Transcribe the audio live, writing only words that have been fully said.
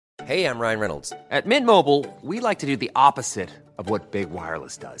Hey, I'm Ryan Reynolds. At Mint Mobile, we like to do the opposite of what Big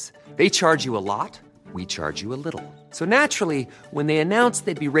Wireless does. They charge you a lot, we charge you a little. So naturally, when they announced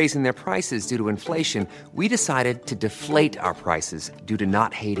they'd be raising their prices due to inflation, we decided to deflate our prices due to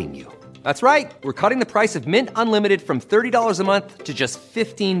not hating you. That's right. We're cutting the price of Mint Unlimited from $30 a month to just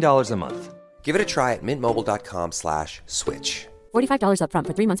 $15 a month. Give it a try at mintmobile.com/switch. $45 up front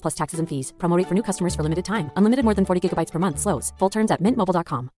for 3 months plus taxes and fees. Promo rate for new customers for limited time. Unlimited more than 40 gigabytes per month. Slows full terms at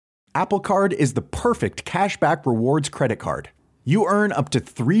mintmobile.com. Apple Card is the perfect cashback rewards credit card. You earn up to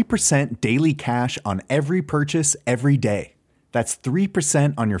 3% daily cash on every purchase every day. That's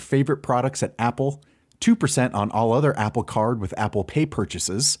 3% on your favorite products at Apple, 2% on all other Apple Card with Apple Pay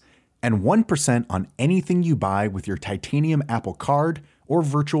purchases, and 1% on anything you buy with your titanium Apple Card or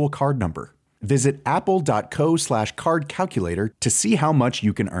virtual card number. Visit apple.co/card calculator to see how much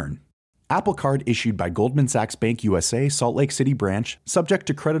you can earn. Apple Card issued by Goldman Sachs Bank USA, Salt Lake City branch, subject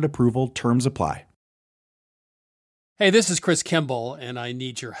to credit approval, terms apply. Hey, this is Chris Kimball, and I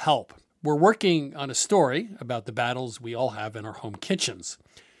need your help. We're working on a story about the battles we all have in our home kitchens.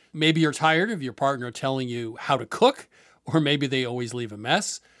 Maybe you're tired of your partner telling you how to cook, or maybe they always leave a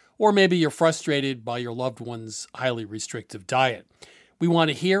mess, or maybe you're frustrated by your loved one's highly restrictive diet. We want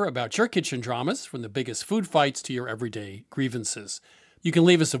to hear about your kitchen dramas, from the biggest food fights to your everyday grievances. You can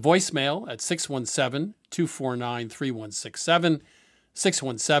leave us a voicemail at 617-249-3167,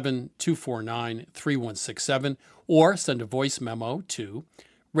 617-249-3167, or send a voice memo to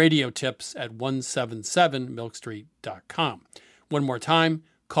radiotips@177milkstreet.com. One more time,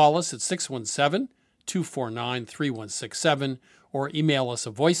 call us at 617-249-3167, or email us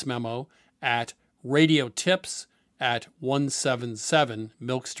a voice memo at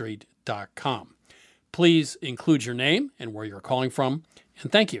radiotips@177milkstreet.com. Please include your name and where you're calling from,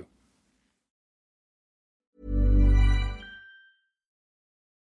 and thank you.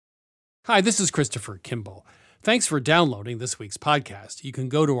 Hi, this is Christopher Kimball. Thanks for downloading this week's podcast. You can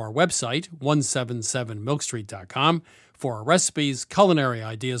go to our website, 177milkstreet.com, for our recipes, culinary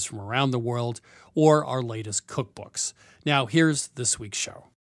ideas from around the world, or our latest cookbooks. Now, here's this week's show.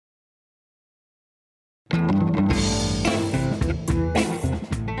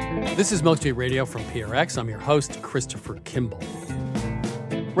 This is Milk Street Radio from PRX. I'm your host, Christopher Kimball.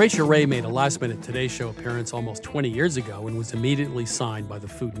 Rachel Ray made a last-minute Today Show appearance almost 20 years ago and was immediately signed by the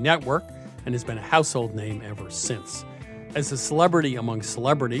Food Network and has been a household name ever since. As a celebrity among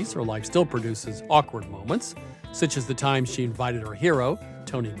celebrities, her life still produces awkward moments, such as the time she invited her hero,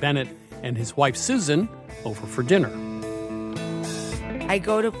 Tony Bennett, and his wife, Susan, over for dinner. I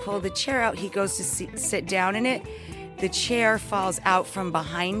go to pull the chair out. He goes to sit down in it. The chair falls out from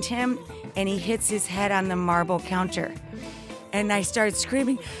behind him, and he hits his head on the marble counter. And I start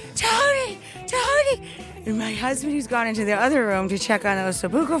screaming, "Tony! Tony!" And my husband, who's gone into the other room to check on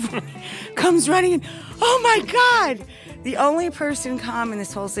Osabuco for me, comes running in. Oh my God! The only person calm in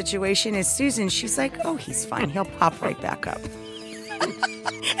this whole situation is Susan. She's like, "Oh, he's fine. He'll pop right back up."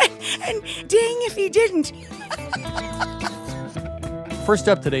 and dang if he didn't. First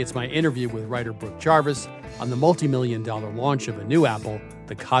up today, it's my interview with writer Brooke Jarvis on the multi-million-dollar launch of a new Apple,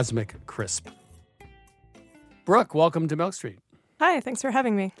 the Cosmic Crisp. Brooke, welcome to Milk Street. Hi, thanks for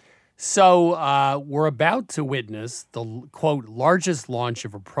having me. So we're about to witness the, quote, largest launch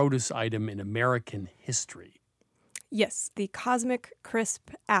of a produce item in American history. Yes, the Cosmic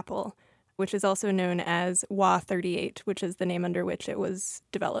Crisp Apple, which is also known as WA38, which is the name under which it was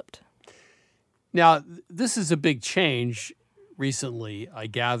developed. Now, this is a big change recently, I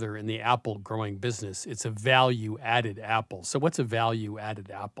gather, in the apple growing business. It's a value-added apple. So what's a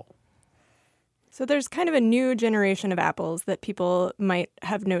value-added apple? So there's kind of a new generation of apples that people might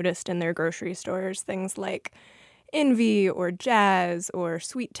have noticed in their grocery stores, things like Envy or Jazz or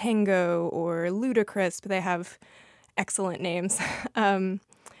Sweet Tango or Ludacrisp. They have excellent names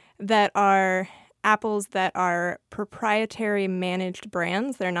that are apples that are proprietary managed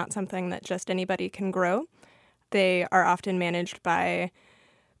brands. They're not something that just anybody can grow. They are often managed by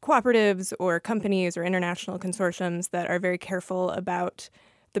cooperatives or companies or international consortiums that are very careful about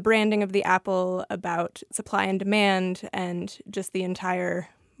the branding of the apple, about supply and demand, and just the entire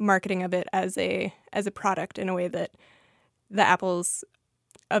marketing of it as a product in a way that the apples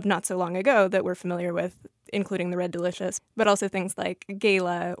of not so long ago that we're familiar with, including the Red Delicious, but also things like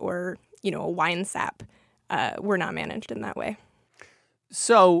Gala or, a wine sap, were not managed in that way.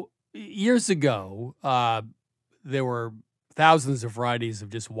 So years ago, there were thousands of varieties of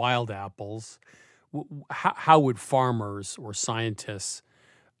just wild apples. How would farmers or scientists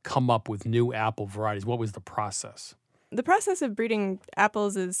come up with new apple varieties? What was the process? The process of breeding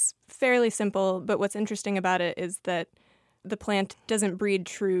apples is fairly simple, but what's interesting about it is that the plant doesn't breed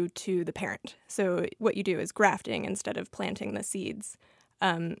true to the parent. So what you do is grafting instead of planting the seeds.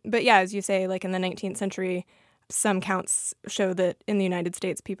 But yeah, as you say, like in the 19th century, some counts show that in the United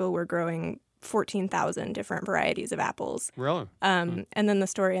States, people were growing 14,000 different varieties of apples. Really? And then the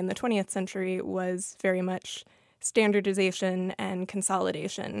story in the 20th century was very much standardization and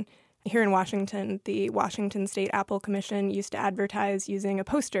consolidation. Here in Washington, the Washington State Apple Commission used to advertise using a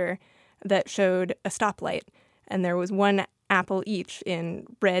poster that showed a stoplight, and there was one apple each in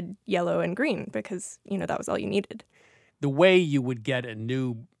red, yellow, and green because, that was all you needed. The way you would get a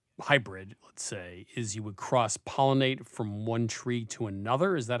new hybrid, let's say, is you would cross-pollinate from one tree to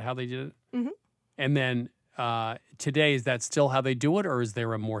another. Is that how they did it? Mm-hmm. And then today, is that still how they do it, or is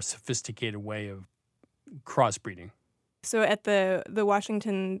there a more sophisticated way of crossbreeding? So at the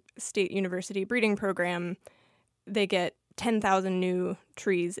Washington State University breeding program, they get 10,000 new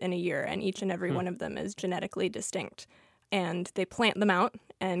trees in a year, and each and every one of them is genetically distinct. And they plant them out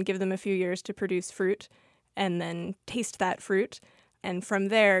and give them a few years to produce fruit, and then taste that fruit. And from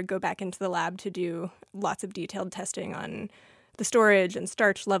there, go back into the lab to do lots of detailed testing on the storage and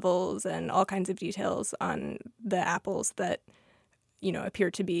starch levels and all kinds of details on the apples that, appear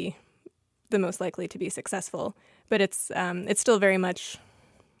to be the most likely to be successful. But it's still very much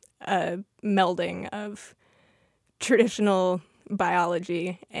a melding of traditional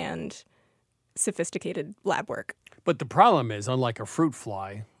biology and sophisticated lab work. But the problem is, unlike a fruit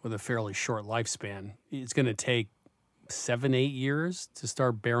fly with a fairly short lifespan, it's going to take 7-8 years to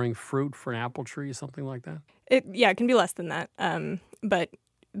start bearing fruit for an apple tree or something like that? It can be less than that. But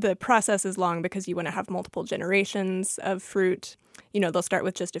the process is long because you want to have multiple generations of fruit. They'll start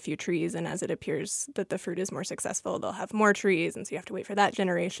with just a few trees, and as it appears that the fruit is more successful, they'll have more trees, and so you have to wait for that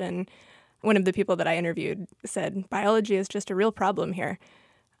generation. One of the people that I interviewed said, biology is just a real problem here,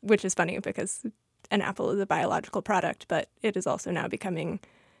 which is funny because an apple is a biological product, but it is also now becoming,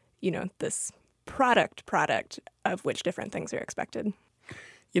 this product of which different things are expected.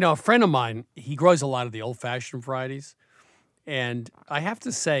 A friend of mine, he grows a lot of the old-fashioned varieties, and I have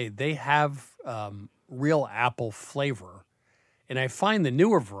to say they have real apple flavor, and I find the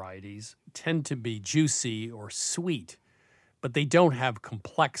newer varieties tend to be juicy or sweet, but they don't have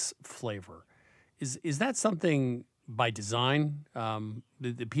complex flavor. Is that something by design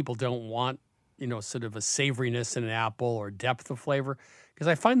that people don't want, sort of a savoriness in an apple or depth of flavor? Because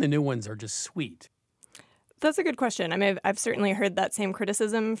I find the new ones are just sweet. That's a good question. I mean, I've certainly heard that same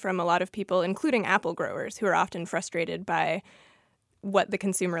criticism from a lot of people, including apple growers, who are often frustrated by what the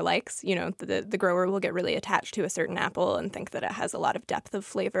consumer likes. The grower will get really attached to a certain apple and think that it has a lot of depth of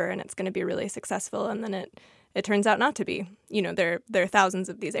flavor and it's going to be really successful, and then it turns out not to be. There are thousands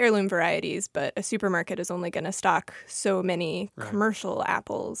of these heirloom varieties, but a supermarket is only going to stock so many commercial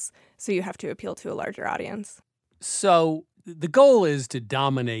apples, so you have to appeal to a larger audience. So the goal is to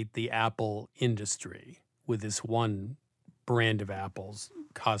dominate the apple industry with this one brand of apples,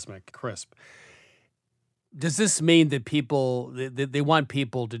 Cosmic Crisp. Does this mean that they want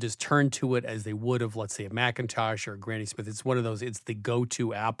people to just turn to it as they would of, let's say, a Macintosh or a Granny Smith? It's one of those, it's the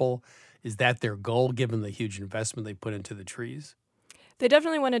go-to apple. Is that their goal, given the huge investment they put into the trees? They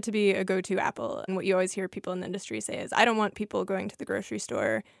definitely want it to be a go-to apple. And what you always hear people in the industry say is, I don't want people going to the grocery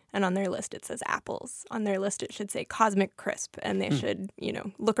store and on their list it says apples. On their list it should say Cosmic Crisp. And they should,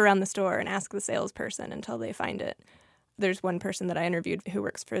 look around the store and ask the salesperson until they find it. There's one person that I interviewed who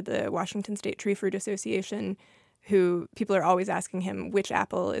works for the Washington State Tree Fruit Association, who people are always asking him which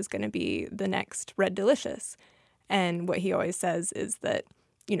apple is going to be the next Red Delicious. And what he always says is that,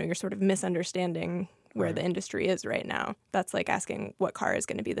 you're sort of misunderstanding where the industry is right now. That's like asking what car is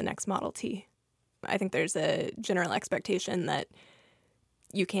going to be the next Model T. I think there's a general expectation that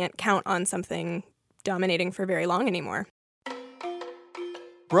you can't count on something dominating for very long anymore.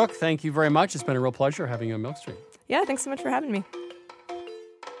 Brooke, thank you very much. It's been a real pleasure having you on Milk Street. Yeah, thanks so much for having me.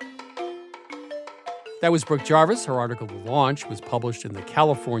 That was Brooke Jarvis. Her article, The Launch, was published in the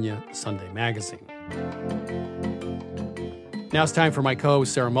California Sunday Magazine. Now it's time for my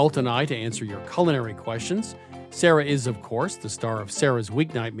co-host Sarah Moulton and I to answer your culinary questions. Sarah is, of course, the star of Sarah's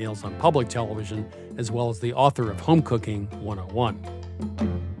Weeknight Meals on public television, as well as the author of Home Cooking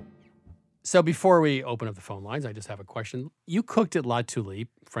 101. So before we open up the phone lines, I just have a question. You cooked at La Tulipe,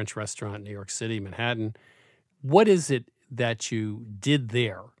 French restaurant in New York City, Manhattan. What is it that you did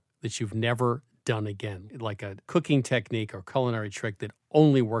there that you've never done again? Like a cooking technique or culinary trick that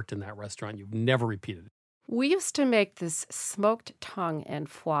only worked in that restaurant, you've never repeated it? We used to make this smoked tongue and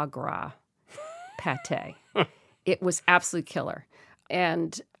foie gras pate. It was absolutely killer.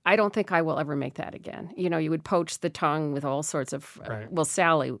 And I don't think I will ever make that again. You know, you would poach the tongue with all sorts of, Right. well,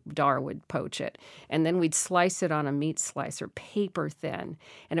 Sally Dar would poach it. And then we'd slice it on a meat slicer, paper thin.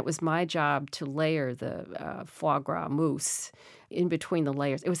 And it was my job to layer the foie gras mousse in between the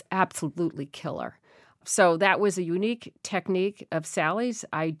layers. It was absolutely killer. So that was a unique technique of Sally's.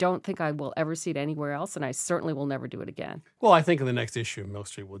 I don't think I will ever see it anywhere else, and I certainly will never do it again. Well, I think in the next issue of Milk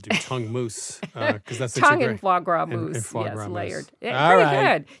Street, we'll do tongue mousse because that's Tongue actually and foie gras and mousse, foie yes, gras mousse. layered. All Pretty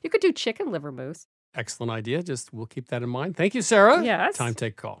right. good. You could do chicken liver mousse. Excellent idea. Just we'll keep that in mind. Thank you, Sarah. Yes. Time to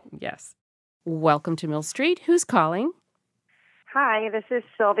take a call. Yes. Welcome to Mill Street. Who's calling? Hi, this is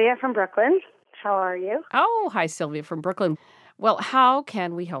Sylvia from Brooklyn. How are you? Oh, hi, Sylvia from Brooklyn. Well, how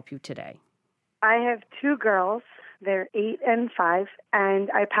can we help you today? I have two girls. They're 8 and 5,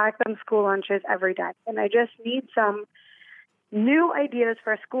 and I pack them school lunches every day. And I just need some new ideas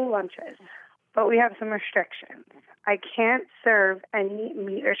for school lunches, but we have some restrictions. I can't serve any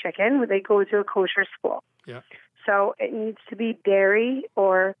meat or chicken when they go to a kosher school. Yeah. So it needs to be dairy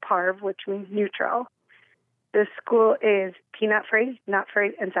or parv, which means neutral. The school is peanut-free,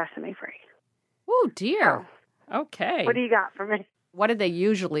 nut-free, and sesame-free. Oh, dear. Okay. What do you got for me? What do they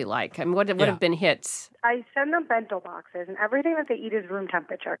usually like? I mean, what Yeah. have been hits? I send them bento boxes, and everything that they eat is room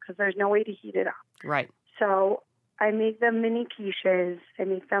temperature because there's no way to heat it up. Right. So I make them mini quiches. I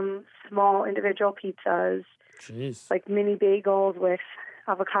make them small individual pizzas, Jeez. like mini bagels with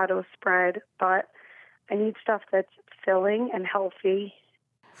avocado spread. But I need stuff that's filling and healthy.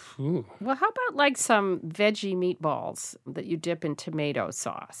 Ooh. Well, how about like some veggie meatballs that you dip in tomato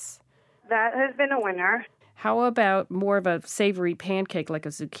sauce? That has been a winner. How about more of a savory pancake like a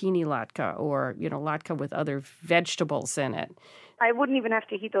zucchini latke or, latke with other vegetables in it? I wouldn't even have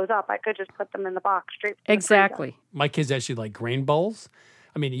to heat those up. I could just put them in the box straight from the Exactly. My kids actually like grain bowls.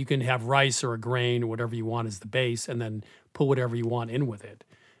 I mean, you can have rice or a grain or whatever you want as the base and then put whatever you want in with it.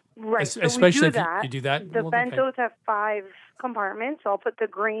 freezer. Right. So Especially we do if that. you do that. The well, okay. bentos have 5 compartments. So I'll put the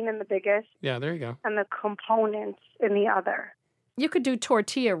grain in the biggest Yeah, there you go. and the components in the other. You could do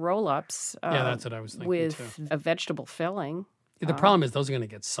tortilla roll-ups Yeah, that's what I was thinking, with too. a vegetable filling. The problem is those are going to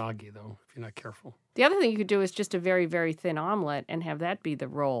get soggy, though, if you're not careful. The other thing you could do is just a very, very thin omelet and have that be the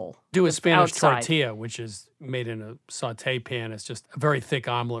roll. Do a with Spanish outside. tortilla, which is made in a saute pan. It's just a very thick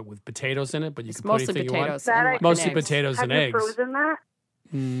omelet with potatoes in it, but you It's can put mostly anything you want. potatoes. That and I- like Mostly eggs. potatoes Have and you eggs. frozen that?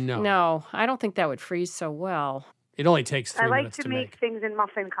 No. No, I don't think that would freeze so well. It only takes 3 I like minutes to to make things in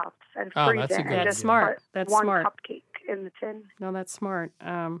muffin cups and Oh, freeze that's a it good and idea. just Smart. put That's one smart. cupcake in the tin. No, that's smart.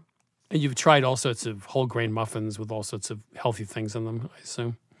 And you've tried all sorts of whole grain muffins with all sorts of healthy things in them, I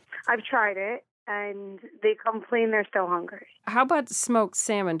assume. I've tried it, and they complain they're still hungry. How about smoked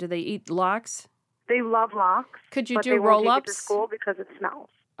salmon? Do they eat lox? They love lox, Could you but do they won't take it to roll-ups? school because it smells,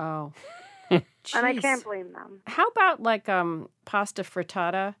 Oh. and I Jeez. can't blame them. How about like pasta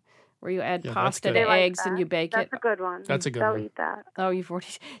frittata, where you add Yeah, that's pasta good. to They like eggs and that. you bake That's it? a good one. That's a good They'll one. eat that. Oh, you've already.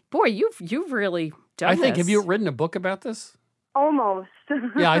 Boy, you've really done I think, this. have you written a book about this? Almost.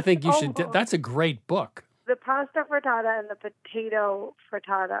 Yeah, I think you should. Almost. That's a great book. The pasta frittata and the potato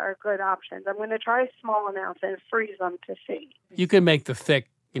frittata are good options. I'm going to try small amounts and freeze them to see. You can make the thick,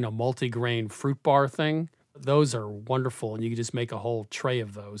 multi-grain fruit bar thing. Those are wonderful, and you can just make a whole tray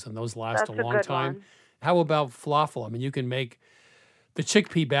of those, and those last That's a a long good time. one. How about falafel? I mean, you can make the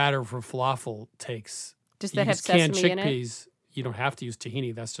chickpea batter for falafel takes. Does you that have use canned sesame in it? chickpeas. You don't have to use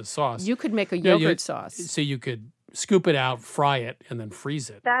tahini. That's just sauce. You could make a No, yogurt sauce. So you could scoop it out, fry it, and then freeze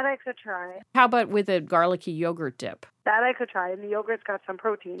it. That I could try. How about with a garlicky yogurt dip? That I could try. And the yogurt's got some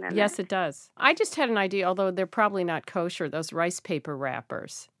protein in Yes, it. it does. I just had an idea, although they're probably not kosher, those rice paper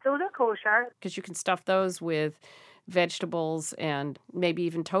wrappers, Those are kosher. because you can stuff those with vegetables and maybe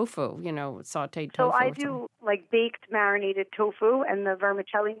even tofu, sauteed tofu. So I or something. do like baked marinated tofu and the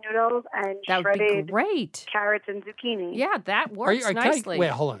vermicelli noodles and That would be shredded great. carrots and zucchini. Yeah, that Are works you, can I- nicely.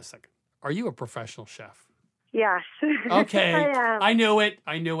 wait, hold on a second. Are you a professional chef? Yes. Okay. I am. I knew it.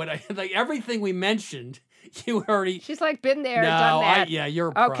 Like everything we mentioned, you already. She's like been there, no, done that. yeah, you're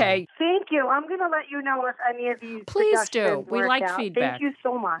a pro. Okay. Thank you. I'm going to let you know if any of these Please do. suggestions We work like out. feedback. Thank you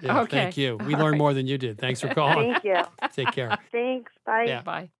so much. Yeah, Okay. Thank you. We All learned right. more than you did. Thanks for calling. Thank you. Take care. Thanks. Bye. Yeah.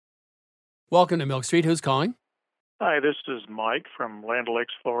 Bye. Welcome to Milk Street. Who's calling? Hi, this is Mike from Land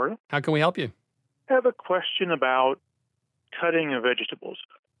O'Lakes, Florida. How can we help you? I have a question about cutting of vegetables.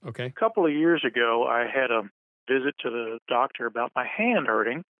 Okay. A couple of years ago, I had a visit to the doctor about my hand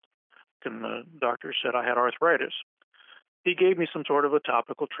hurting, and the doctor said I had arthritis. He gave me some sort of a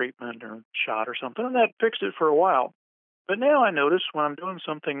topical treatment or shot or something, and that fixed it for a while. But now I notice when I'm doing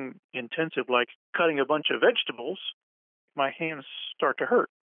something intensive like cutting a bunch of vegetables, my hands start to hurt.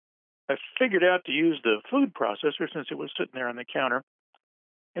 I figured out to use the food processor since it was sitting there on the counter.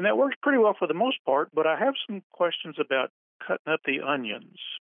 And that works pretty well for the most part, but I have some questions about cutting up the onions.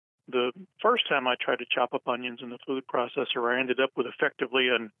 The first time I tried to chop up onions in the food processor, I ended up with effectively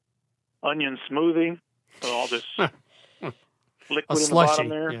an onion smoothie with all this liquid in the bottom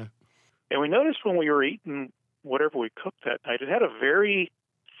there. Yeah. And we noticed when we were eating whatever we cooked that night, it had a very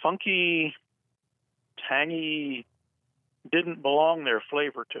funky, tangy, didn't belong there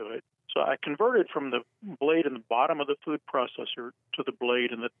flavor to it. So I converted from the blade in the bottom of the food processor to the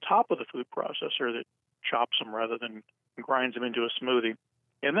blade in the top of the food processor that chops them rather than grinds them into a smoothie.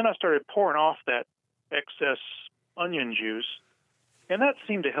 And then I started pouring off that excess onion juice, and that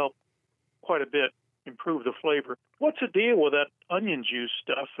seemed to help quite a bit improve the flavor. What's the deal with that onion juice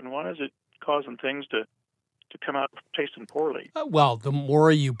stuff, and why is it causing things to come out tasting poorly? Well, the more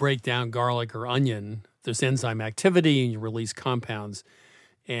you break down garlic or onion, there's enzyme activity and you release compounds.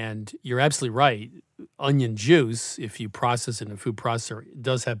 And you're absolutely right. Onion juice, if you process it in a food processor,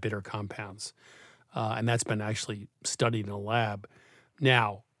 does have bitter compounds. And that's been actually studied in a lab.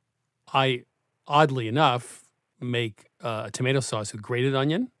 Now, I, oddly enough, make a tomato sauce with grated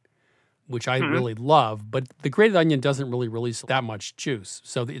onion, which I really love. But the grated onion doesn't really release that much juice.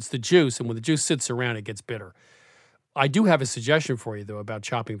 So it's the juice, and when the juice sits around, it gets bitter. I do have a suggestion for you, though, about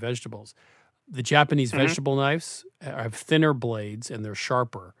chopping vegetables. The Japanese vegetable knives have thinner blades and they're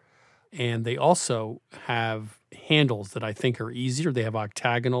sharper. And they also have handles that I think are easier. They have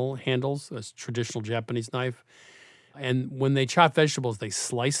octagonal handles, a traditional Japanese knife. And when they chop vegetables, they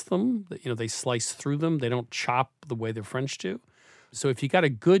slice them. They slice through them. They don't chop the way the French do. So if you got a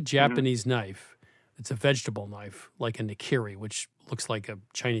good Japanese knife, it's a vegetable knife, like a nikiri, which looks like a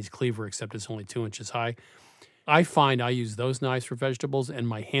Chinese cleaver, except it's only 2 inches high. I find I use those knives for vegetables, and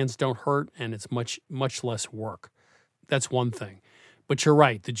my hands don't hurt, and it's much, much less work. That's one thing. But you're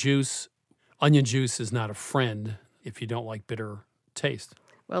right. The juice, onion juice, is not a friend if you don't like bitter taste.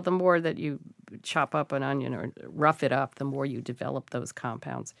 Well, the more that you chop up an onion or rough it up, the more you develop those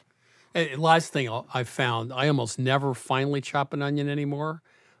compounds. And last thing I've found, I almost never finely chop an onion anymore.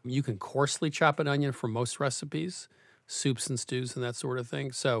 You can coarsely chop an onion for most recipes, soups and stews and that sort of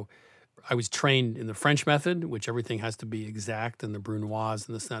thing. So I was trained in the French method, which everything has to be exact, and the brunoise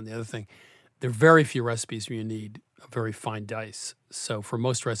and this, that, and the other thing. There are very few recipes where you need a very fine dice. So for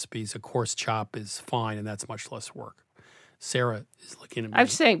most recipes, a coarse chop is fine, and that's much less work. Sarah is looking at me. I'm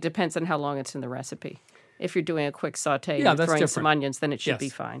saying it depends on how long it's in the recipe. If you're doing a quick saute and throwing some onions, then it should be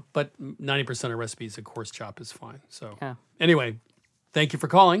fine. But 90% of recipes, a coarse chop is fine. So anyway, thank you for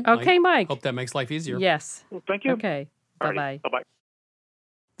calling. Okay, Mike. Hope that makes life easier. Yes. Well, thank you. Okay. Bye-bye. Bye-bye.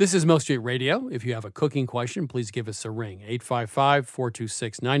 This is Milk Street Radio. If you have a cooking question, please give us a ring,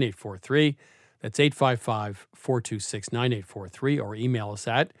 855-426-9843. That's 855-426-9843, or email us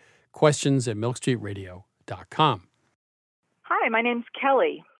at questions@milkstreetradio.com. Hi, my name's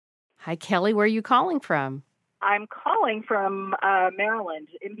Kelly. Hi, Kelly. Where are you calling from? I'm calling from Maryland,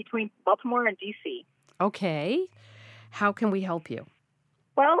 in between Baltimore and D.C. Okay. How can we help you?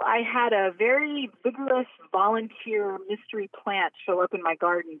 Well, I had a very vigorous volunteer mystery plant show up in my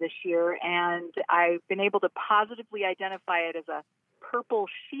garden this year, and I've been able to positively identify it as a purple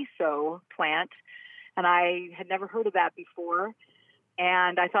shiso plant, and I had never heard of that before.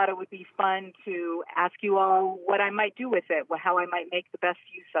 And I thought it would be fun to ask you all what I might do with it, how I might make the best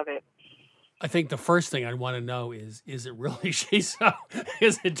use of it. I think the first thing I'd want to know is it really shiso?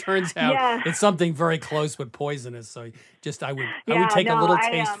 Because it turns out it's something very close but poisonous. So I would take a little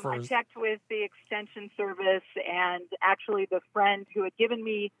taste first. I checked with the Extension Service, and actually the friend who had given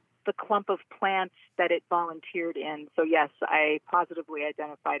me the clump of plants that it volunteered in. So yes, I positively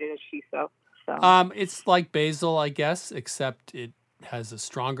identified it as shiso. So. It's like basil, I guess, except it has a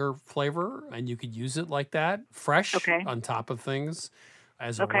stronger flavor, and you could use it like that, fresh on top of things.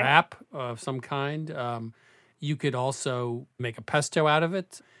 As a wrap of some kind. You could also make a pesto out of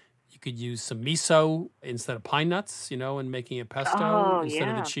it. You could use some miso instead of pine nuts, in making a pesto instead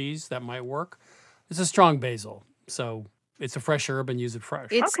of the cheese. That might work. It's a strong basil, so it's a fresh herb and use it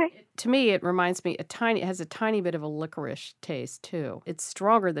fresh. To me, it reminds me, it has a tiny bit of a licorice taste, too. It's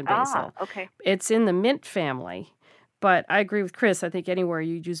stronger than basil. It's in the mint family. But I agree with Chris. I think anywhere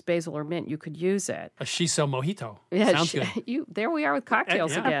you use basil or mint, you could use it. A shiso mojito. Yeah, sounds good. There we are with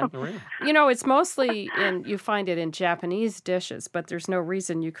cocktails again. It's mostly you find it in Japanese dishes, but there's no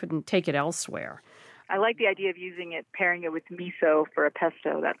reason you couldn't take it elsewhere. I like the idea of pairing it with miso for a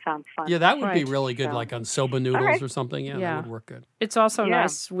pesto. That sounds fun. Yeah, that would be really good, like on soba noodles or something. Yeah, that would work good. It's also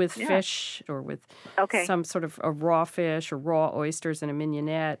nice with fish or with some sort of a raw fish or raw oysters in a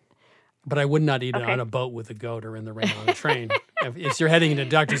mignonette. But I would not eat it on a boat with a goat or in the rain on a train. If you're heading into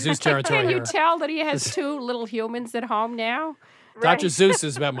Dr. Seuss territory Can you tell that he has two little humans at home now? Right. Dr. Seuss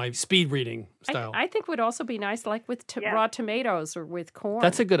is about my speed reading style. I think would also be nice, like with raw tomatoes or with corn.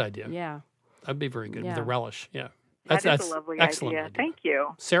 That's a good idea. Yeah. That'd be very good. Yeah. The relish, yeah. That's a lovely excellent idea. Thank you.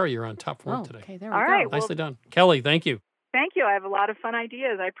 Sarah, you're on top form today. Okay, there we All go. right. Nicely done. Kelly, thank you. Thank you. I have a lot of fun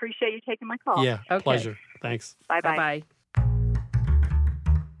ideas. I appreciate you taking my call. Yeah, Okay. pleasure. Thanks. Bye-bye. Bye-bye.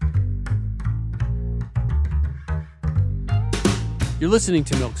 You're listening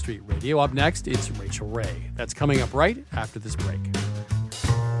to Milk Street Radio. Up next, it's Rachel Ray. That's coming up right after this break.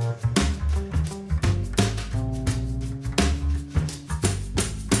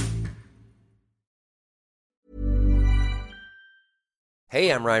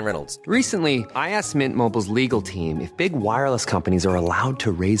 Hey, I'm Ryan Reynolds. Recently, I asked Mint Mobile's legal team if big wireless companies are allowed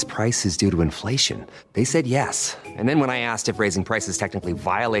to raise prices due to inflation. They said yes. And then when I asked if raising prices technically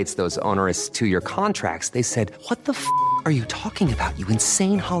violates those onerous two-year contracts, they said, "What the f*** are you talking about, you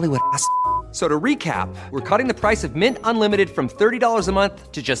insane Hollywood ass?" So to recap, we're cutting the price of Mint Unlimited from $30 a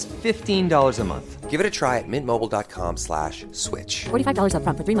month to just $15 a month. Give it a try at mintmobile.com/switch. $45 up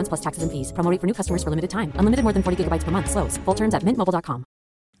front for 3 months plus taxes and fees. Promo rate for new customers for limited time. Unlimited more than 40 gigabytes per month. Slows full terms at mintmobile.com.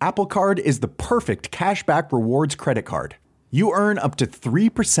 Apple Card is the perfect cashback rewards credit card. You earn up to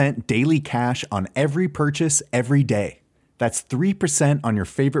 3% daily cash on every purchase every day. That's 3% on your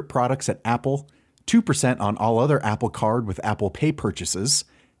favorite products at Apple, 2% on all other Apple Card with Apple Pay purchases,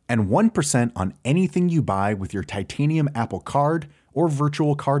 and 1% on anything you buy with your titanium Apple Card or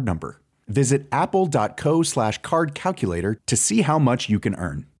virtual card number. Visit apple.co/card calculator to see how much you can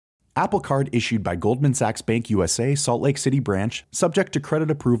earn. Apple Card issued by Goldman Sachs Bank USA, Salt Lake City branch, subject to credit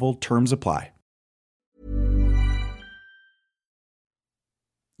approval, terms apply.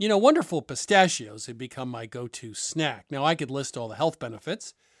 You know, Wonderful Pistachios have become my go-to snack. Now, I could list all the health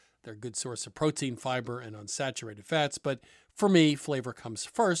benefits. They're a good source of protein, fiber, and unsaturated fats, but for me, flavor comes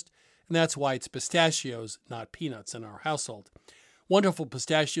first, and that's why it's pistachios, not peanuts, in our household. Wonderful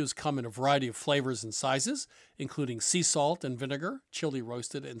Pistachios come in a variety of flavors and sizes, including sea salt and vinegar, chili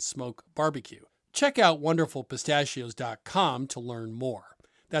roasted, and smoke barbecue. Check out wonderfulpistachios.com to learn more.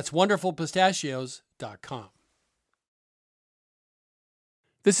 That's wonderfulpistachios.com.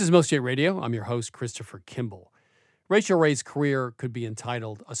 This is Milk Street Radio. I'm your host, Christopher Kimball. Rachel Ray's career could be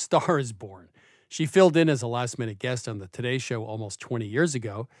entitled A Star is Born. She filled in as a last-minute guest on the Today Show almost 20 years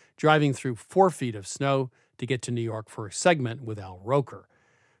ago, driving through 4 feet of snow to get to New York for a segment with Al Roker.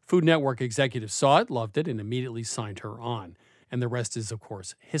 Food Network executives saw it, loved it, and immediately signed her on. And the rest is, of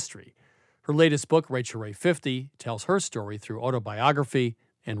course, history. Her latest book, Rachel Ray 50, tells her story through autobiography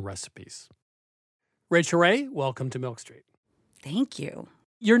and recipes. Rachel Ray, welcome to Milk Street. Thank you.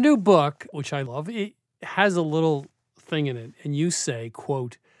 Your new book, which I love, it has a little thing in it, and you say,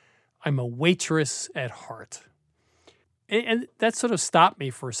 quote, "I'm a waitress at heart." And that sort of stopped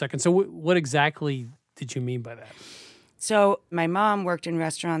me for a second. So what exactly did you mean by that? So my mom worked in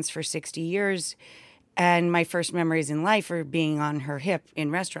restaurants for 60 years, and my first memories in life are being on her hip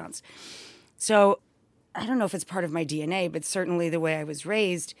in restaurants. So I don't know if it's part of my DNA, but certainly the way I was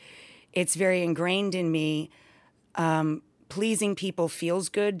raised, it's very ingrained in me. Pleasing people feels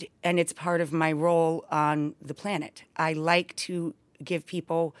good, and it's part of my role on the planet. I like to give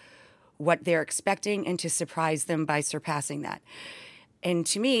people what they're expecting and to surprise them by surpassing that. And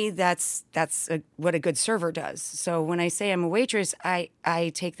to me, that's what a good server does. So when I say I'm a waitress, I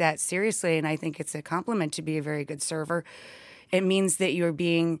take that seriously, and I think it's a compliment to be a very good server. It means that you're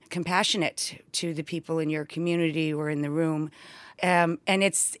being compassionate to the people in your community or in the room, and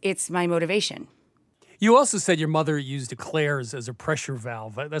it's my motivation. You also said your mother used eclairs as a pressure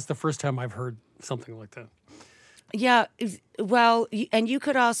valve. That's the first time I've heard something like that. Yeah, well, and you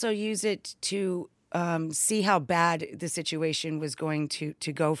could also use it to see how bad the situation was going to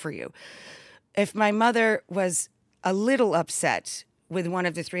go for you. If my mother was a little upset with one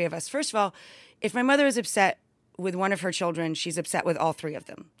of the three of us, first of all, if my mother is upset with one of her children, she's upset with all three of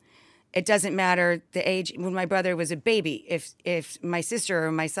them. It doesn't matter the age. When my brother was a baby, if my sister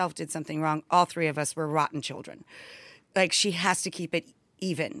or myself did something wrong, all three of us were rotten children. Like, she has to keep it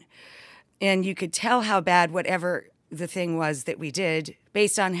even. And you could tell how bad whatever the thing was that we did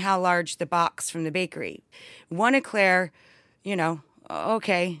based on how large the box from the bakery. One eclair,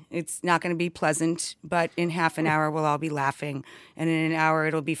 okay, it's not going to be pleasant, but in half an hour we'll all be laughing, and in an hour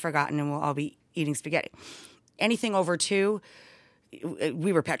it'll be forgotten and we'll all be eating spaghetti. Anything over 2,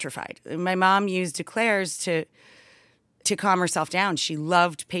 we were petrified. My mom used eclairs to calm herself down. She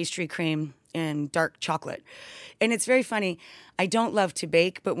loved pastry cream and dark chocolate. And it's very funny. I don't love to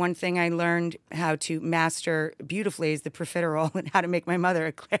bake, but one thing I learned how to master beautifully is the profiterole and how to make my mother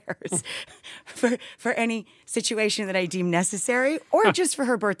eclairs for any situation that I deem necessary, or just for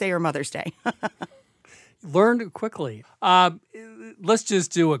her birthday or Mother's Day. Learned quickly. Let's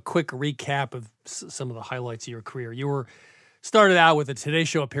just do a quick recap of some of the highlights of your career. You started out with a Today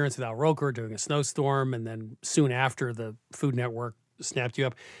Show appearance with Al Roker during a snowstorm, and then soon after, the Food Network snapped you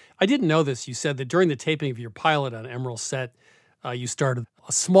up. I didn't know this. You said that during the taping of your pilot on Emerald set, you started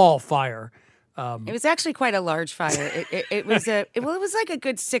a small fire. It was actually quite a large fire. It was like a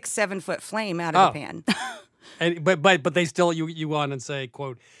good 6-7 foot flame out of the pan. But they still you go on and say,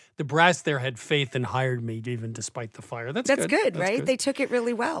 quote, the brass there had faith and hired me even despite the fire. That's good, right? Good. They took it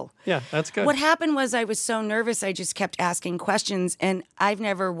really well. Yeah, that's good. What happened was I was so nervous, I just kept asking questions, and I've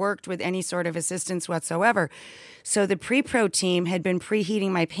never worked with any sort of assistance whatsoever. So the pre-pro team had been preheating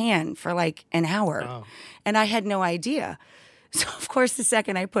my pan for like an hour, and I had no idea. So, of course, the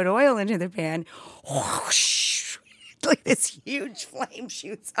second I put oil into the pan, whoosh, like this huge flame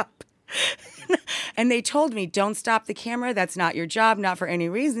shoots up. And they told me, don't stop the camera. That's not your job, not for any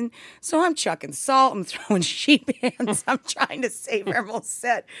reason. So I'm chucking salt. I'm throwing sheet pans. I'm trying to save Emerald's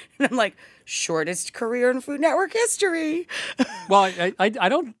set. And I'm like, shortest career in Food Network history. Well, I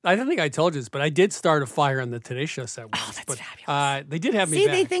don't think I told you this, but I did start a fire on the Today Show set once. That's but, fabulous. They did have me See,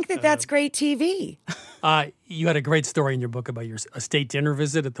 back. they think that that's great TV. You had a great story in your book about your state dinner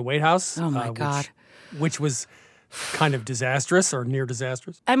visit at the White House. Oh, my God. Which was kind of disastrous or near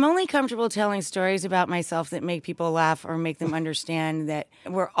disastrous. I'm only comfortable telling stories about myself that make people laugh or make them understand that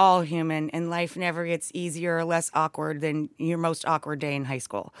we're all human and life never gets easier or less awkward than your most awkward day in high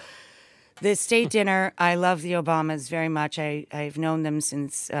school. The state dinner, I love the Obamas very much. I've known them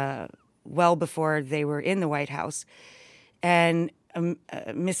since well before they were in the White House. And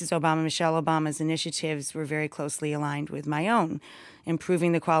Mrs. Obama, Michelle Obama's initiatives were very closely aligned with my own,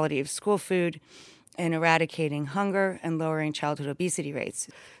 improving the quality of school food and eradicating hunger and lowering childhood obesity rates.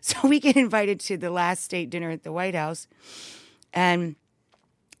 So we get invited to the last state dinner at the White House, and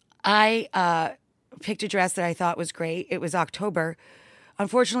I picked a dress that I thought was great. It was October.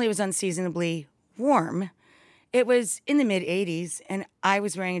 Unfortunately, it was unseasonably warm. It was in the mid-80s, and I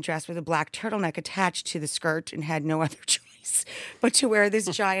was wearing a dress with a black turtleneck attached to the skirt and had no other choice but to wear this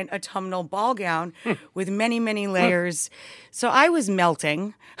giant autumnal ball gown with many, many layers. So I was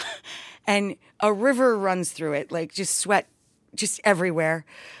melting, and a river runs through it, like just sweat just everywhere.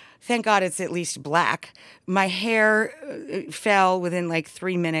 Thank God it's at least black. My hair fell within like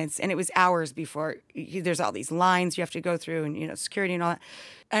 3 minutes, and it was hours before. There's all these lines you have to go through, and security and all that.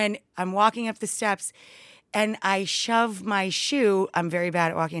 And I'm walking up the steps, and I shove my shoe, I'm very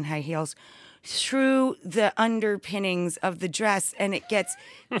bad at walking in high heels, through the underpinnings of the dress, and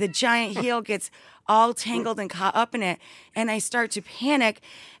the giant heel gets all tangled and caught up in it, and I start to panic,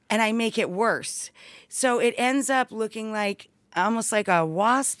 and I make it worse. So it ends up looking like almost like a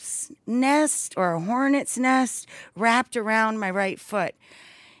wasp's nest or a hornet's nest wrapped around my right foot.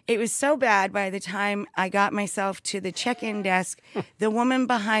 It was so bad by the time I got myself to the check-in desk, the woman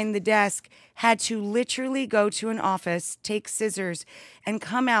behind the desk had to literally go to an office, take scissors, and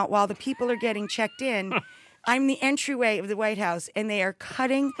come out while the people are getting checked in. I'm the entryway of the White House, and they are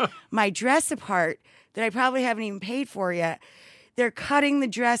cutting my dress apart that I probably haven't even paid for yet. They're cutting the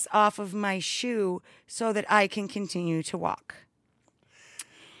dress off of my shoe so that I can continue to walk.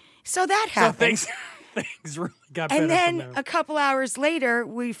 So that happened. So things really got better. And then from there. a couple hours later,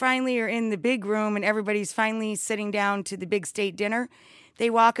 we finally are in the big room and everybody's finally sitting down to the big state dinner. They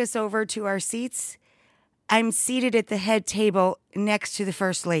walk us over to our seats. I'm seated at the head table next to the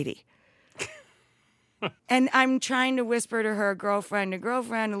First Lady. And I'm trying to whisper to her girlfriend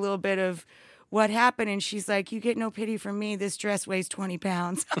a little bit of what happened. And she's like, you get no pity from me. This dress weighs 20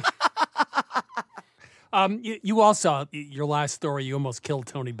 pounds. You also, your last story, you almost killed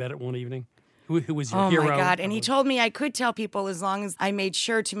Tony Bennett one evening, who was your hero. Oh, my God. And he told me I could tell people as long as I made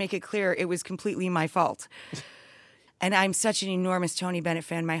sure to make it clear it was completely my fault. And I'm such an enormous Tony Bennett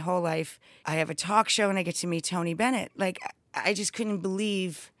fan my whole life. I have a talk show and I get to meet Tony Bennett. Like, I just couldn't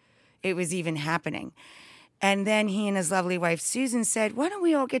believe it was even happening. And then he and his lovely wife, Susan, said, why don't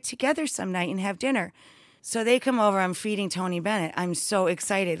we all get together some night and have dinner? So they come over. I'm feeding Tony Bennett. I'm so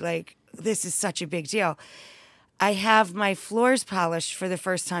excited. Like, this is such a big deal. I have my floors polished for the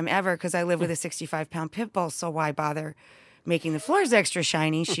first time ever because I live with a 65-pound pit bull, so why bother making the floors extra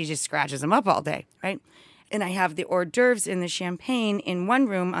shiny? She just scratches them up all day, right? And I have the hors d'oeuvres and the champagne in one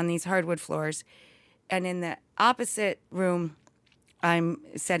room on these hardwood floors. And in the opposite room, I'm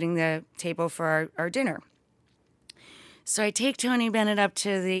setting the table for our dinner. So I take Tony Bennett up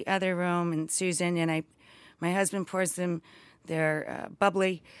to the other room and Susan, and my husband pours them their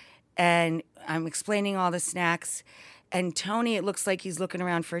bubbly, and I'm explaining all the snacks. And Tony, it looks like he's looking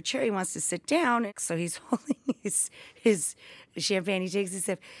around for a chair. He wants to sit down. So he's holding his champagne. He takes a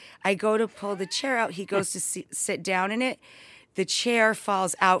sip. I go to pull the chair out. He goes to sit down in it. The chair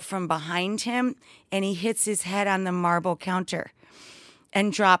falls out from behind him, and he hits his head on the marble counter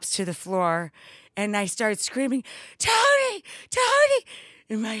and drops to the floor. And I start screaming, Tony, Tony.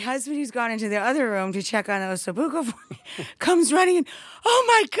 And my husband, who's gone into the other room to check on Osobuco for me, comes running in. Oh,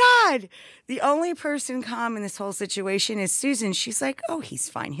 my God. The only person calm in this whole situation is Susan. She's like, oh, he's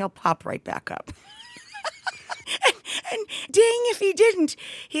fine. He'll pop right back up. and ding if he didn't.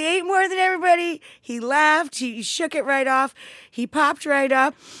 He ate more than everybody. He laughed. He shook it right off. He popped right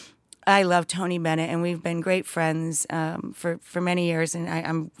up. I love Tony Bennett, and we've been great friends for many years, and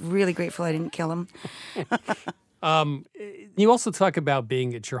I'm really grateful I didn't kill him. You also talk about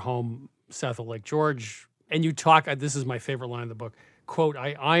being at your home south of Lake George, and you talk, this is my favorite line in the book, quote,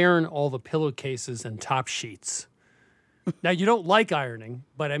 I iron all the pillowcases and top sheets. Now, you don't like ironing,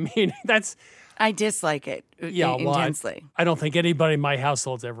 but I mean, that's... I dislike it intensely. I don't think anybody in my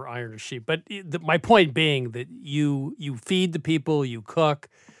household's ever ironed a sheet. But my point being that you feed the people, you cook,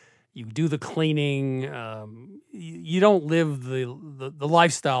 you do the cleaning. You don't live the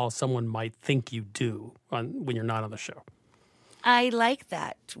lifestyle someone might think you do when you're not on the show. I like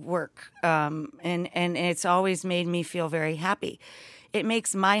that work, and it's always made me feel very happy. It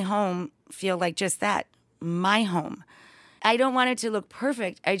makes my home feel like just that, my home. I don't want it to look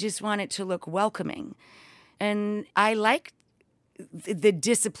perfect. I just want it to look welcoming. And I like the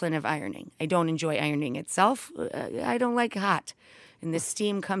discipline of ironing. I don't enjoy ironing itself. I don't like hot. And the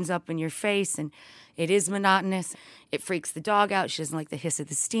steam comes up in your face, and it is monotonous. It freaks the dog out. She doesn't like the hiss of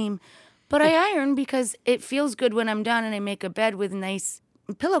the steam. But I iron because it feels good when I'm done and I make a bed with nice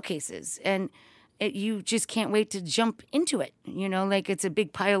pillowcases. And you just can't wait to jump into it, like it's a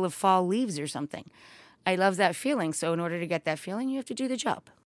big pile of fall leaves or something. I love that feeling. So in order to get that feeling, you have to do the job.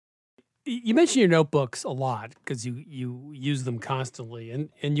 You mention your notebooks a lot because you use them constantly,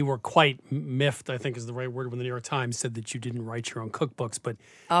 and you were quite miffed, I think is the right word, when the New York Times said that you didn't write your own cookbooks. But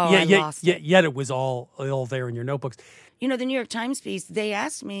I lost it. Yet it was all there in your notebooks. The New York Times piece, they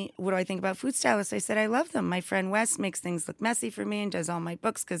asked me, what do I think about food stylists? I said, I love them. My friend Wes makes things look messy for me and does all my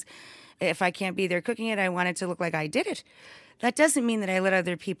books because if I can't be there cooking it, I want it to look like I did it. That doesn't mean that I let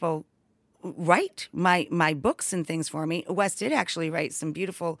other people write my books and things for me. Wes did actually write some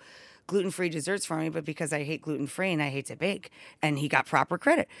beautiful gluten-free desserts for me, but because I hate gluten-free and I hate to bake, and he got proper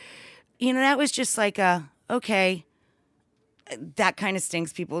credit. That was just like okay, that kind of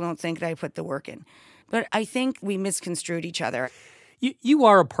stinks. People don't think that I put the work in. But I think we misconstrued each other. You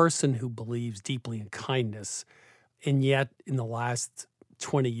are a person who believes deeply in kindness, and yet in the last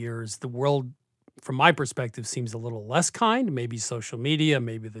 20 years, the world, from my perspective, seems a little less kind, maybe social media,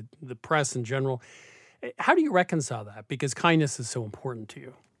 maybe the press in general. How do you reconcile that? Because kindness is so important to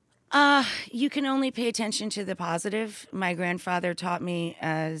you. You can only pay attention to the positive. My grandfather taught me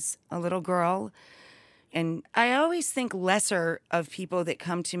as a little girl, and I always think lesser of people that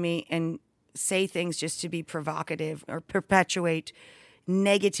come to me and say things just to be provocative or perpetuate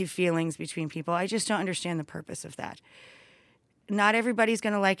negative feelings between people. I just don't understand the purpose of that. Not everybody's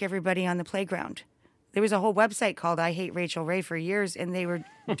going to like everybody on the playground. There was a whole website called I Hate Rachel Ray for years, and they were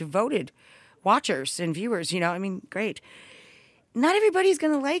devoted watchers and viewers, great. Not everybody's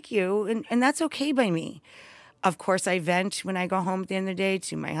going to like you, and that's okay by me. Of course, I vent when I go home at the end of the day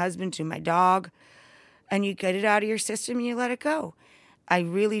to my husband, to my dog, and you get it out of your system and you let it go. I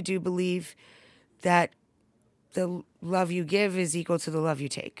really do believe that the love you give is equal to the love you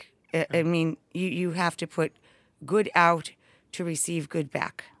take. I mean, you have to put good out to receive good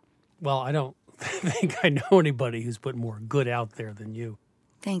back. Well, I don't think I know anybody who's put more good out there than you.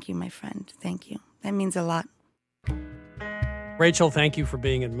 Thank you, my friend. Thank you. That means a lot. Rachel, thank you for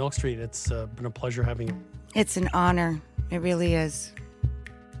being at Milk Street. It's been a pleasure having you. It's an honor. It really is.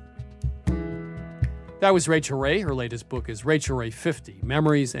 That was Rachel Ray. Her latest book is Rachel Ray 50,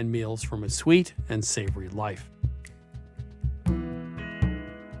 Memories and Meals from a Sweet and Savory Life.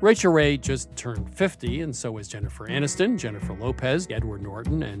 Rachel Ray just turned 50, and so is Jennifer Aniston, Jennifer Lopez, Edward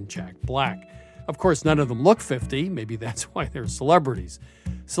Norton, and Jack Black. Of course, none of them look 50. Maybe that's why they're celebrities.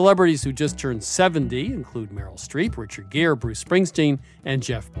 Celebrities who just turned 70 include Meryl Streep, Richard Gere, Bruce Springsteen, and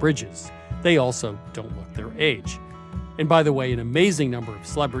Jeff Bridges. They also don't look their age. And by the way, an amazing number of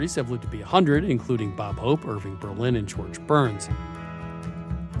celebrities have lived to be 100, including Bob Hope, Irving Berlin, and George Burns.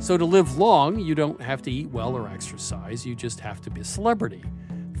 So to live long, you don't have to eat well or exercise. You just have to be a celebrity.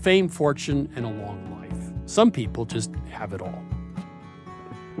 Fame, fortune, and a long life. Some people just have it all.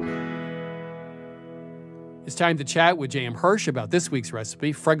 It's time to chat with J.M. Hirsch about this week's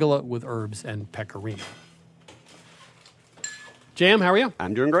recipe, fregola with herbs and pecorino. Jam, how are you?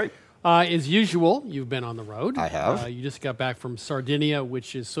 I'm doing great. As usual, you've been on the road. I have. You just got back from Sardinia,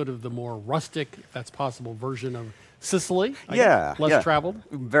 which is sort of the more rustic, if that's possible, version of Sicily. I guess. Less traveled.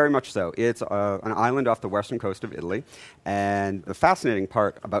 Very much so. It's an island off the western coast of Italy. And the fascinating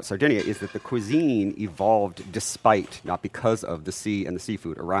part about Sardinia is that the cuisine evolved despite, not because of, the sea and the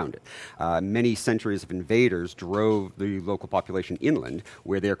seafood around it. Many centuries of invaders drove the local population inland,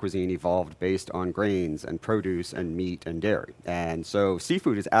 where their cuisine evolved based on grains and produce and meat and dairy. And so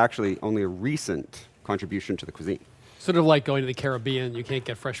seafood is actually only a recent contribution to the cuisine. Sort of like going to the Caribbean, you can't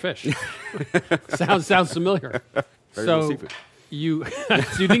get fresh fish. sounds familiar. Very little seafood. You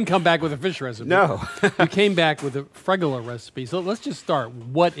didn't come back with a fish recipe. No. You came back with a fregola recipe. So let's just start.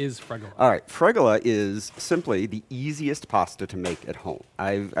 What is fregola? All right. Fregola is simply the easiest pasta to make at home.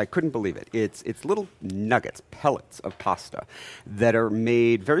 I couldn't believe it. It's little nuggets, pellets of pasta that are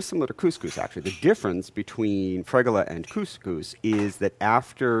made very similar to couscous, actually. The difference between fregola and couscous is that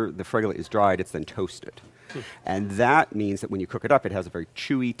after the fregola is dried, it's then toasted. And that means that when you cook it up, it has a very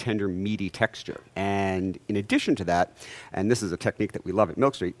chewy, tender, meaty texture. And in addition to that, and this is a technique that we love at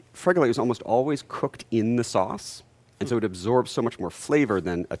Milk Street, fregola is almost always cooked in the sauce. And so it absorbs so much more flavor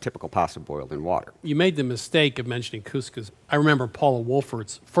than a typical pasta boiled in water. You made the mistake of mentioning couscous. I remember Paula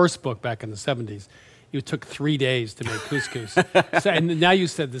Wolfert's first book back in the 70s. It took 3 days to make couscous. And now you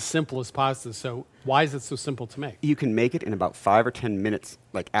said the simplest pasta. So why is it so simple to make? You can make it in about 5 or 10 minutes,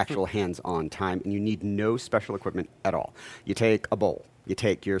 like actual hands-on time, and you need no special equipment at all. You take a bowl. You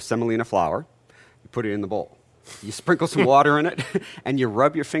take your semolina flour. You put it in the bowl. You sprinkle some water in it, and you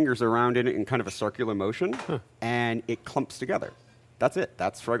rub your fingers around in it in kind of a circular motion, and it clumps together. That's it.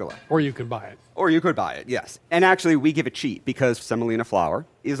 That's fregola. Or you could buy it. Or you could buy it, yes. And actually, we give it cheap because semolina flour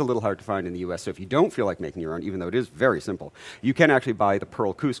is a little hard to find in the U.S. So if you don't feel like making your own, even though it is very simple, you can actually buy the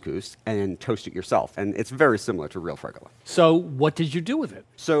pearl couscous and toast it yourself. And it's very similar to real fregola. So what did you do with it?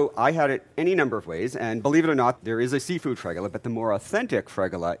 So I had it any number of ways. And believe it or not, there is a seafood fregola, but the more authentic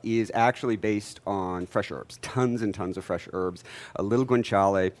fregola is actually based on fresh herbs. Tons and tons of fresh herbs, a little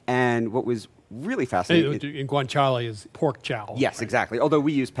guanciale. And what was really fascinating. And guanciale is pork jowl. Yes, right? Exactly. Although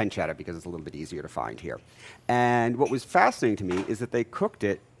we use pancetta because it's a little bit easier to find here. And what was fascinating to me is that they cooked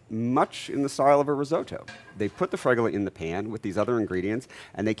it much in the style of a risotto. They put the fregola in the pan with these other ingredients,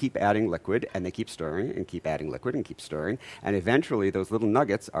 and they keep adding liquid, and they keep stirring, and keep adding liquid, and keep stirring. And eventually, those little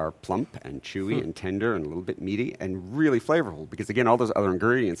nuggets are plump and chewy and tender and a little bit meaty and really flavorful because, again, all those other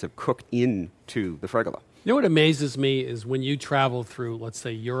ingredients have cooked into the fregola. You know what amazes me is when you travel through, let's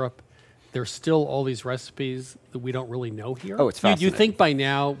say, Europe, there's still all these recipes that we don't really know here. Oh, it's fascinating. You think by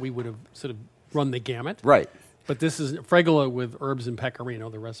now we would have sort of run the gamut. Right. But this is fregola with herbs and pecorino,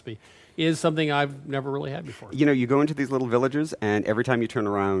 the recipe, is something I've never really had before. You know, you go into these little villages, and every time you turn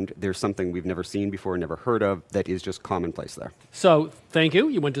around, there's something we've never seen before, never heard of, that is just commonplace there. So, thank you.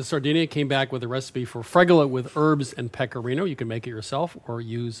 You went to Sardinia, came back with a recipe for fregola with herbs and pecorino. You can make it yourself or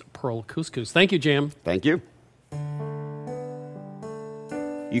use pearl couscous. Thank you, Jam. Thank you.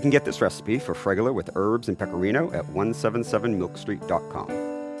 You can get this recipe for fregola with herbs and pecorino at 177milkstreet.com.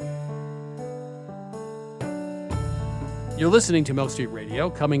 You're listening to Milk Street Radio.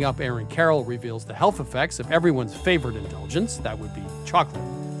 Coming up, Aaron Carroll reveals the health effects of everyone's favorite indulgence. That would be chocolate.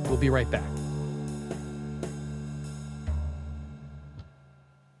 We'll be right back.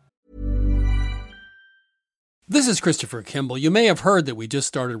 This is Christopher Kimball. You may have heard that we just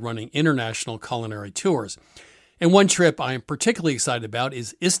started running international culinary tours. And one trip I am particularly excited about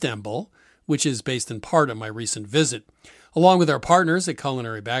is Istanbul, which is based in part on my recent visit. Along with our partners at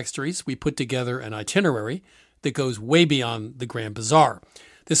Culinary Backstreets, we put together an itinerary that goes way beyond the Grand Bazaar.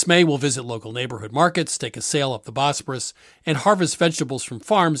 This May, we'll visit local neighborhood markets, take a sail up the Bosporus, and harvest vegetables from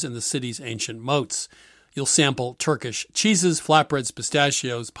farms in the city's ancient moats. You'll sample Turkish cheeses, flatbreads,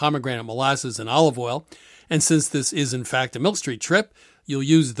 pistachios, pomegranate molasses, and olive oil. And since this is in fact a Milk Street trip, you'll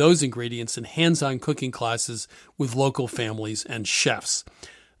use those ingredients in hands-on cooking classes with local families and chefs.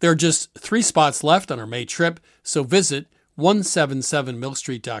 There are just 3 spots left on our May trip, so visit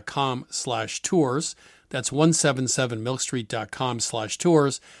 177milkstreet.com/tours. That's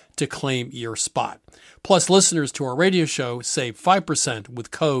 177milkstreet.com/tours to claim your spot. Plus, listeners to our radio show save 5%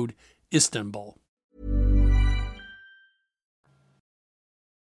 with code Istanbul.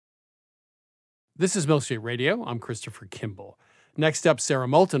 This is Milk Street Radio. I'm Christopher Kimball. Next up, Sarah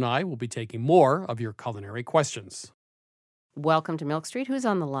Moult and I will be taking more of your culinary questions. Welcome to Milk Street. Who's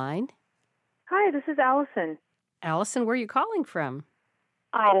on the line? Hi, this is Allison. Allison, where are you calling from?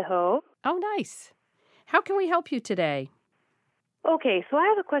 Idaho. Oh, nice. How can we help you today? Okay, so I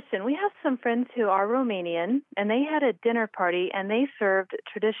have a question. We have some friends who are Romanian, and they had a dinner party, and they served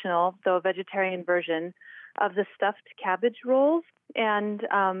traditional, though vegetarian version, of the stuffed cabbage rolls, and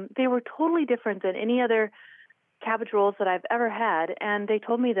they were totally different than any other cabbage rolls that I've ever had. And they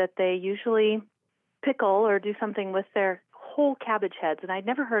told me that they usually pickle or do something with their whole cabbage heads, and I'd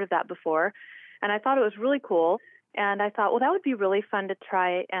never heard of that before. And I thought it was really cool. And I thought, well, that would be really fun to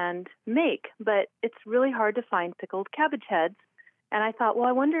try and make, but it's really hard to find pickled cabbage heads. And I thought, well,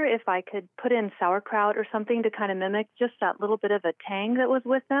 I wonder if I could put in sauerkraut or something to kind of mimic just that little bit of a tang that was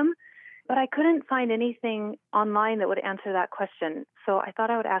with them. But I couldn't find anything online that would answer that question. So I thought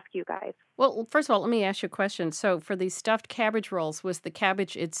I would ask you guys. Well, first of all, let me ask you a question. So for these stuffed cabbage rolls, was the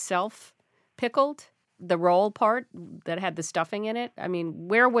cabbage itself pickled? The roll part that had the stuffing in it? I mean,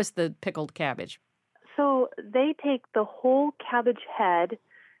 where was the pickled cabbage? So they take the whole cabbage head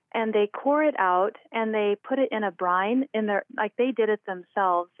and they core it out and they put it in a brine like they did it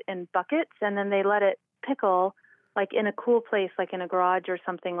themselves in buckets, and then they let it pickle like in a cool place, like in a garage or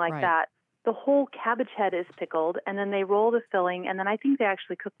something like that. The whole cabbage head is pickled, and then they roll the filling, and then I think they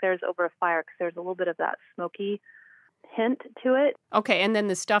actually cook theirs over a fire because there's a little bit of that smoky hint to it. Okay, and then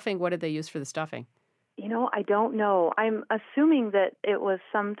the stuffing, what did they use for the stuffing? I don't know. I'm assuming that it was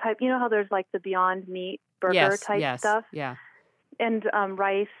some type, how there's like the Beyond Meat burger type stuff? Yeah. And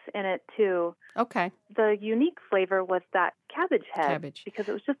rice in it too. Okay. The unique flavor was that cabbage head because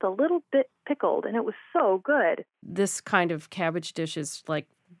it was just a little bit pickled, and it was so good. This kind of cabbage dish is like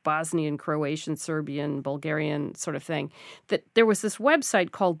Bosnian, Croatian, Serbian, Bulgarian sort of thing. That there was this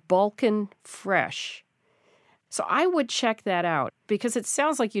website called Balkan Fresh. So I would check that out because it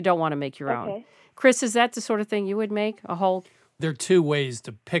sounds like you don't want to make your own. Chris, is that the sort of thing you would make, a whole? There are two ways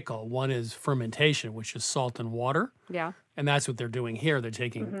to pickle. One is fermentation, which is salt and water. Yeah. And that's what they're doing here. They're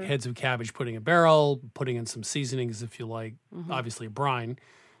taking heads of cabbage, putting in a barrel, putting in some seasonings, if you like, obviously a brine,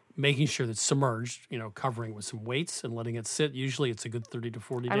 making sure that it's submerged, covering with some weights and letting it sit. Usually it's a good 30 to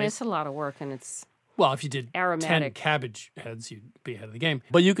 40 days. I mean, it's a lot of work, and it's well, if you did aromatic. 10 cabbage heads, you'd be ahead of the game.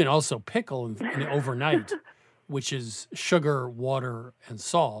 But you can also pickle in overnight, which is sugar, water, and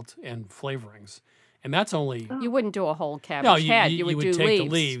salt and flavorings. And that's only... You wouldn't do a whole cabbage head. You would do take leaves. the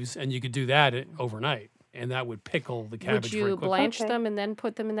leaves, and you could do that overnight, and that would pickle the cabbage. Would you blanch them and then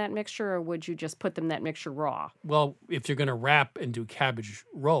put them in that mixture, or would you just put them in that mixture raw? Well, if you're going to wrap and do cabbage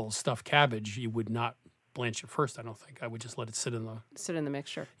rolls, stuffed cabbage, you would not blanch it first, I don't think. I would just let it sit in the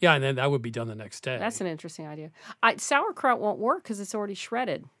mixture. Yeah, and then that would be done the next day. That's an interesting idea. Sauerkraut won't work because it's already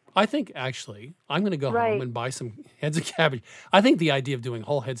shredded. I think, actually, I'm going to go home and buy some heads of cabbage. I think the idea of doing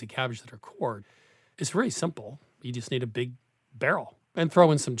whole heads of cabbage that are cored is very simple. You just need a big barrel and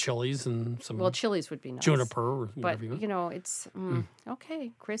throw in some chilies and some... Well, chilies would be nice. Juniper or whatever you want. But, it's...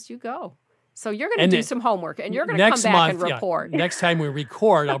 Okay, Chris, you go. So you're going to do some homework, and you're going to come back month, and report. Next time we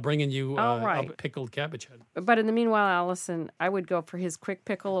record, I'll bring in you right. a pickled cabbage head. But in the meanwhile, Allison, I would go for his quick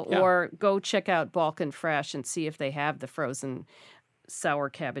pickle or go check out Balkan Fresh and see if they have the frozen sour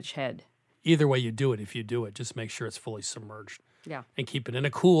cabbage head. Either way you do it, if you do it, just make sure it's fully submerged. Yeah. And keep it in a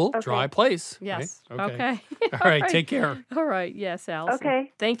cool, dry place. Yes. Right? Okay. All right. Take care. All right. Yes, Allison.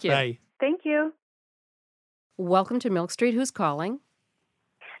 Okay. Thank you. Bye. Thank you. Welcome to Milk Street. Who's calling?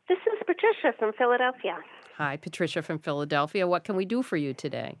 This is Patricia from Philadelphia. Hi, Patricia from Philadelphia. What can we do for you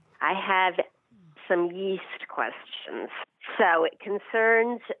today? I have some yeast questions. So it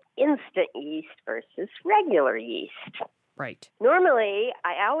concerns instant yeast versus regular yeast. Right. Normally,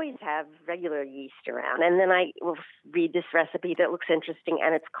 I always have regular yeast around, and then I will read this recipe that looks interesting,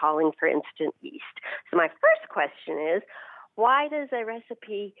 and it's calling for instant yeast. So my first question is, why does a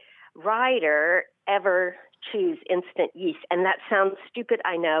recipe writer ever choose instant yeast? And that sounds stupid,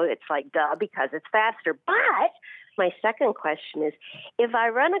 I know. It's like, duh, because it's faster. But my second question is, if I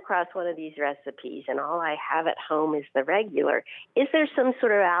run across one of these recipes and all I have at home is the regular, is there some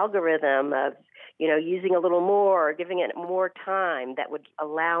sort of algorithm of using a little more or giving it more time that would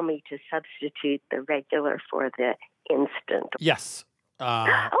allow me to substitute the regular for the instant? Yes.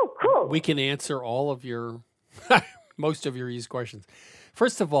 Oh, cool. We can answer all of your, most of your yeast questions.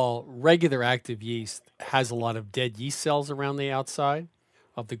 First of all, regular active yeast has a lot of dead yeast cells around the outside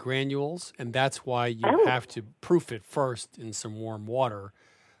of the granules, and that's why you have to proof it first in some warm water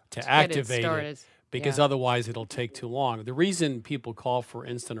to activate it, because otherwise it'll take too long. The reason people call for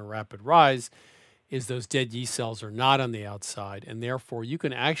instant or rapid rise is those dead yeast cells are not on the outside, and therefore you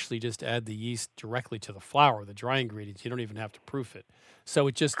can actually just add the yeast directly to the flour, the dry ingredients. You don't even have to proof it. So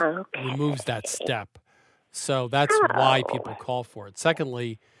it just removes that step. So that's why people call for it.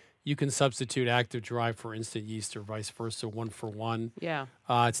 Secondly, you can substitute active dry for instant yeast or vice versa, 1 for 1. Yeah.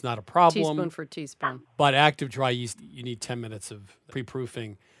 It's not a problem. Teaspoon for teaspoon. But active dry yeast, you need 10 minutes of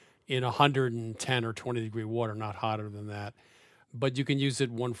pre-proofing in 110 or 20 degree water, not hotter than that. but you can use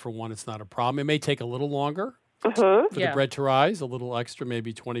it 1-for-1. It's not a problem. It may take a little longer for the bread to rise, a little extra,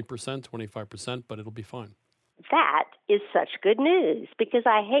 maybe 20%, 25%, but it'll be fine. That is such good news because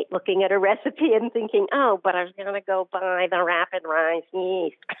I hate looking at a recipe and thinking, but I was going to go buy the rapid rise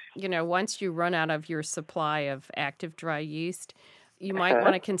yeast. Once you run out of your supply of active dry yeast, you might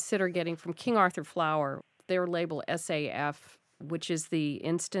want to consider getting from King Arthur Flour their label SAF, which is the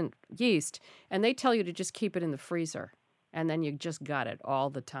instant yeast, and they tell you to just keep it in the freezer. And then you just got it all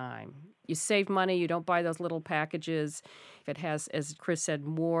the time. You save money. You don't buy those little packages. It has, as Chris said,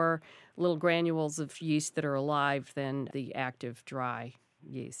 more little granules of yeast that are alive than the active dry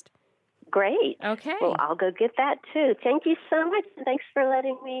yeast. Great. Okay. Well, I'll go get that, too. Thank you so much. Thanks for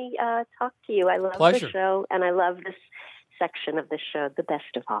letting me talk to you. I love the show, and I love this section of the show the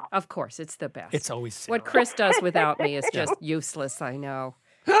best of all. Of course, it's the best. It's always Sarah. What Chris does without me is just useless, I know.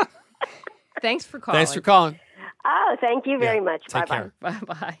 Thanks for calling. Thanks for calling. Oh, thank you very much. Take Bye-bye. care.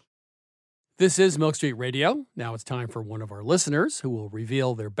 Bye-bye. This is Milk Street Radio. Now it's time for one of our listeners who will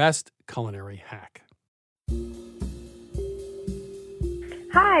reveal their best culinary hack.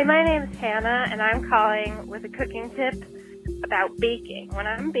 Hi, my name's Hannah, and I'm calling with a cooking tip about baking. When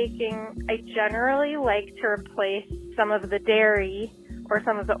I'm baking, I generally like to replace some of the dairy or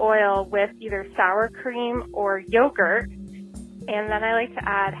some of the oil with either sour cream or yogurt. And then I like to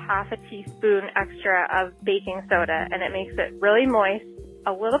add half a teaspoon extra of baking soda, and it makes it really moist,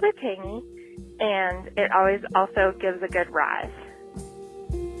 a little bit tangy, and it always also gives a good rise.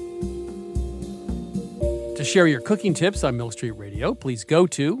 To share your cooking tips on Milk Street Radio, please go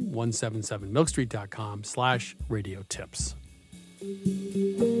to 177milkstreet.com/radio tips.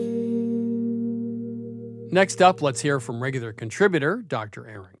 Next up, let's hear from regular contributor, Dr.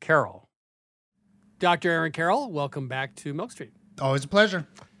 Aaron Carroll. Dr. Aaron Carroll, welcome back to Milk Street. Always a pleasure.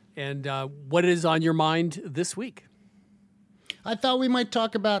 And what is on your mind this week? I thought we might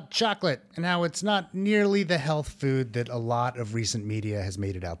talk about chocolate and how it's not nearly the health food that a lot of recent media has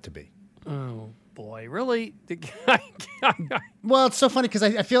made it out to be. Oh, boy, really? Well, it's so funny because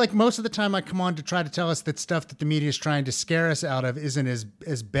I feel like most of the time I come on to try to tell us that stuff that the media is trying to scare us out of isn't as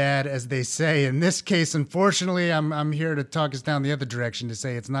bad as they say. In this case, unfortunately, I'm here to talk us down the other direction to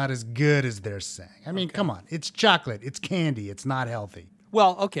say it's not as good as they're saying. I mean, come on. It's chocolate. It's candy. It's not healthy.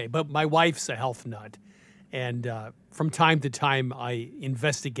 Well, okay, but my wife's a health nut. And from time to time, I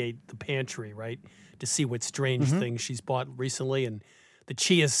investigate the pantry, right, to see what strange things she's bought recently. And the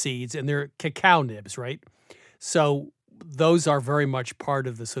chia seeds, and they're cacao nibs, right? So those are very much part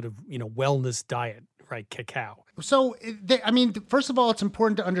of the sort of, wellness diet, right? Cacao. So, first of all, it's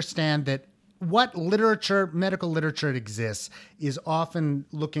important to understand that what medical literature exists, is often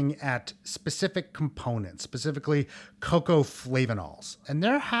looking at specific components, specifically cocoa flavonols. And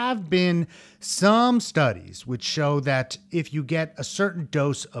there have been some studies which show that if you get a certain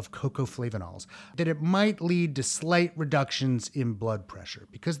dose of cocoa flavonols, that it might lead to slight reductions in blood pressure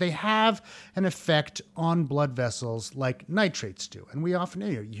because they have an effect on blood vessels like nitrates do. And we often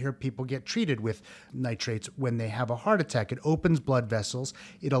you hear people get treated with nitrates when they have a heart attack. It opens blood vessels.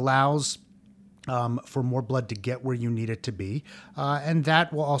 It allows for more blood to get where you need it to be, and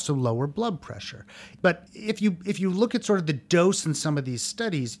that will also lower blood pressure. But if you look at sort of the dose in some of these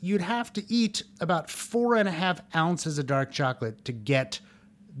studies, you'd have to eat about 4.5 ounces of dark chocolate to get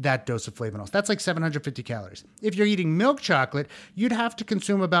that dose of flavonols. That's like 750 calories. If you're eating milk chocolate, you'd have to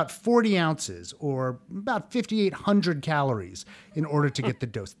consume about 40 ounces or about 5,800 calories in order to get the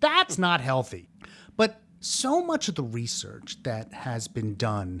dose. That's not healthy. But so much of the research that has been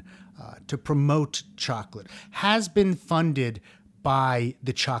done to promote chocolate has been funded by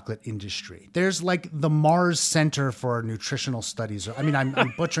the chocolate industry. There's like the Mars Center for Nutritional Studies.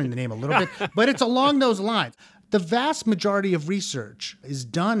 I'm butchering the name a little bit, but it's along those lines. The vast majority of research is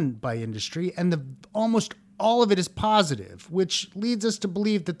done by industry, and almost all of it is positive, which leads us to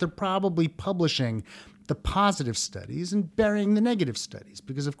believe that they're probably publishing the positive studies and burying the negative studies,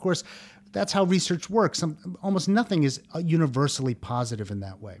 because of course, that's how research works. Almost nothing is universally positive in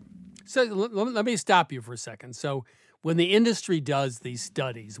that way. So let me stop you for a second. So when the industry does these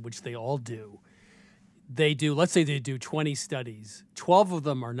studies, which they all do, let's say they do 20 studies, 12 of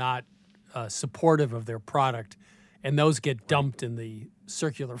them are not supportive of their product, and those get dumped in the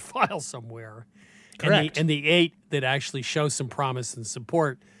circular file somewhere. Correct. And the 8 that actually show some promise and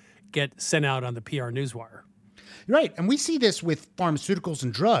support get sent out on the PR newswire. Right. And we see this with pharmaceuticals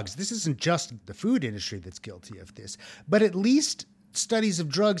and drugs. This isn't just the food industry that's guilty of this, but at least studies of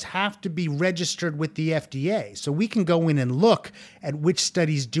drugs have to be registered with the FDA. So we can go in and look at which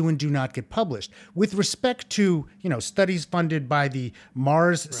studies do and do not get published. With respect to, studies funded by the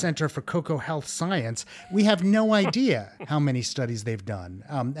Mars Center for Cocoa Health Science, we have no idea how many studies they've done,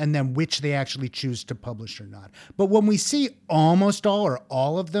 and then which they actually choose to publish or not. But when we see almost all or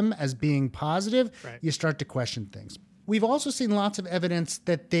all of them as being positive, you start to question things. We've also seen lots of evidence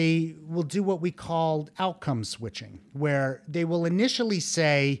that they will do what we call outcome switching, where they will initially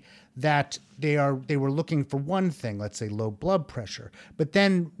say that they were looking for one thing, let's say low blood pressure. But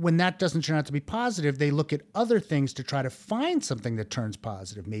then when that doesn't turn out to be positive, they look at other things to try to find something that turns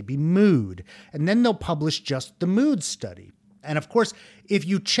positive, maybe mood. And then they'll publish just the mood study. And of course, if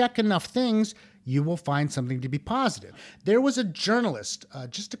you check enough things, you will find something to be positive. There was a journalist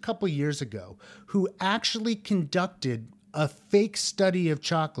just a couple years ago who actually conducted a fake study of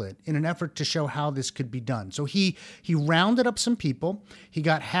chocolate in an effort to show how this could be done. So he rounded up some people. He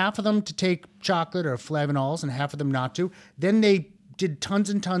got half of them to take chocolate or flavanols and half of them not to. Then they did tons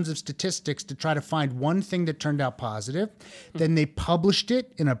and tons of statistics to try to find one thing that turned out positive. Then they published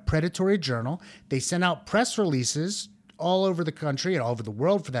it in a predatory journal. They sent out press releases all over the country and all over the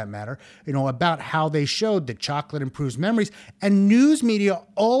world for that matter, about how they showed that chocolate improves memories. And news media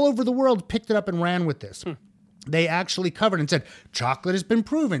all over the world picked it up and ran with this. They actually covered and said, chocolate has been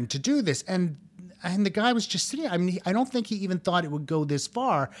proven to do this. And the guy was just sitting there. I mean, I don't think he even thought it would go this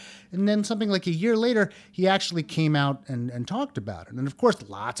far. And then something like a year later, he actually came out and talked about it. And of course,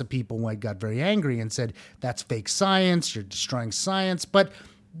 lots of people got very angry and said, that's fake science, you're destroying science. But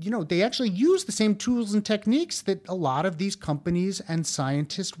they actually use the same tools and techniques that a lot of these companies and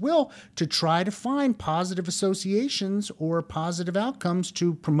scientists will to try to find positive associations or positive outcomes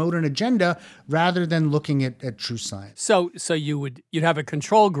to promote an agenda rather than looking at true science. So you'd have a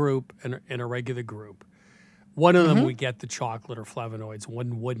control group and a regular group. One of them would get the chocolate or flavonoids,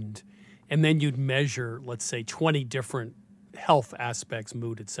 one wouldn't. And then you'd measure, let's say, 20 different health aspects,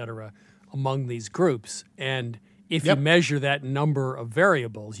 mood, et cetera, among these groups. And if you measure that number of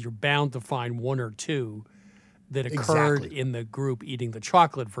variables, you're bound to find one or two that occurred in the group eating the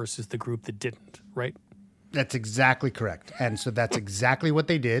chocolate versus the group that didn't, right? That's exactly correct. And so that's exactly what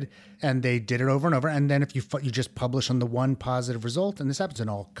they did. And they did it over and over. And then if you just publish on the one positive result, and this happens in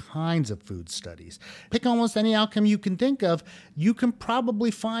all kinds of food studies, pick almost any outcome you can think of, you can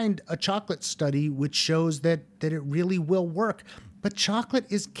probably find a chocolate study which shows that it really will work. But chocolate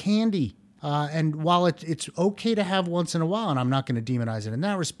is candy. And while it's okay to have once in a while, and I'm not going to demonize it in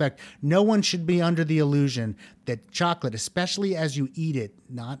that respect, no one should be under the illusion that chocolate, especially as you eat it,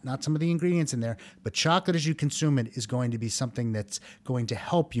 not some of the ingredients in there, but chocolate as you consume it is going to be something that's going to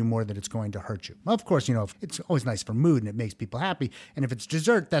help you more than it's going to hurt you. Of course, it's always nice for mood and it makes people happy. And if it's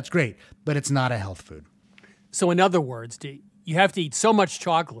dessert, that's great, but it's not a health food. So in other words, you have to eat so much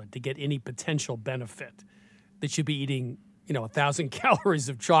chocolate to get any potential benefit that you'd be eating, 1,000 calories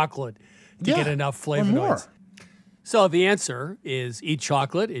of chocolate to get enough flavonoids. So the answer is eat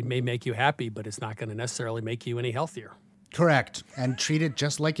chocolate. It may make you happy, but it's not going to necessarily make you any healthier. Correct. And treat it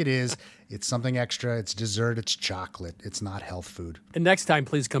just like it is. It's something extra. It's dessert. It's chocolate. It's not health food. And next time,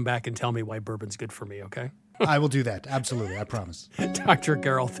 please come back and tell me why bourbon's good for me, okay? I will do that. Absolutely. I promise. Dr.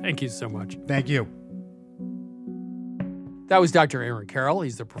 Carroll, thank you so much. Thank you. That was Dr. Aaron Carroll.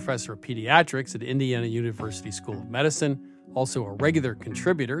 He's the professor of pediatrics at Indiana University School of Medicine, also a regular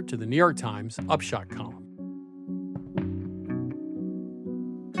contributor to the New York Times Upshot column.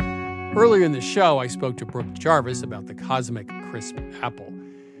 Earlier in the show, I spoke to Brooke Jarvis about the Cosmic Crisp apple.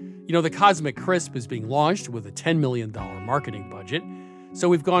 The Cosmic Crisp is being launched with a $10 million marketing budget, so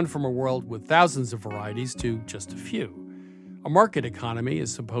we've gone from a world with thousands of varieties to just a few. A market economy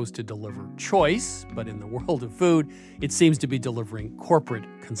is supposed to deliver choice, but in the world of food, it seems to be delivering corporate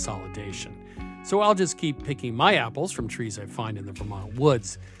consolidation. So I'll just keep picking my apples from trees I find in the Vermont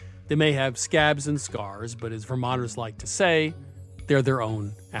woods. They may have scabs and scars, but as Vermonters like to say, they're their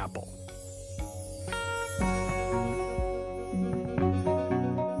own apple.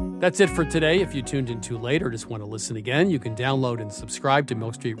 That's it for today. If you tuned in too late or just want to listen again, you can download and subscribe to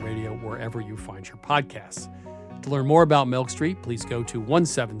Milk Street Radio wherever you find your podcasts. To learn more about Milk Street, please go to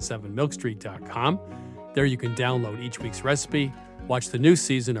 177milkstreet.com. There you can download each week's recipe, watch the new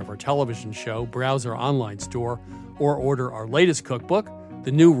season of our television show, browse our online store, or order our latest cookbook,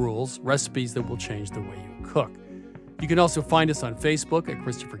 The New Rules, Recipes That Will Change the Way You Cook. You can also find us on Facebook at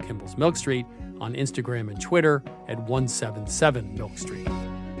Christopher Kimball's Milk Street, on Instagram and Twitter at 177Milk Street.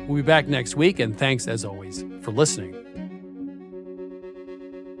 We'll be back next week, and thanks as always for listening.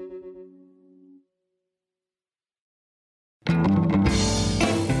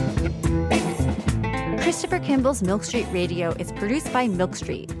 Christopher Kimball's Milk Street Radio is produced by Milk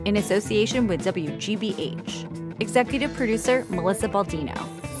Street in association with WGBH. Executive producer, Melissa Baldino.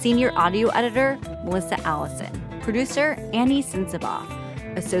 Senior audio editor, Melissa Allison. Producer, Annie Sensabaugh.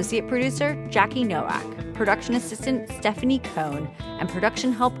 Associate producer, Jackie Nowak. Production assistant, Stephanie Cohn. And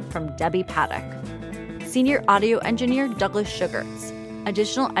production help from Debbie Paddock. Senior audio engineer, Douglas Sugars.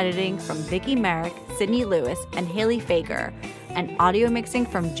 Additional editing from Vicki Merrick, Sydney Lewis, and Haley Fager. And audio mixing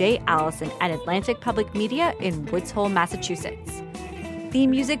from Jay Allison at Atlantic Public Media in Woods Hole, Massachusetts.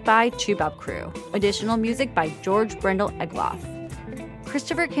 Theme music by Tubab Crew. Additional music by George Brendel Egloff.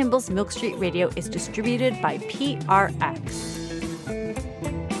 Christopher Kimball's Milk Street Radio is distributed by PRX.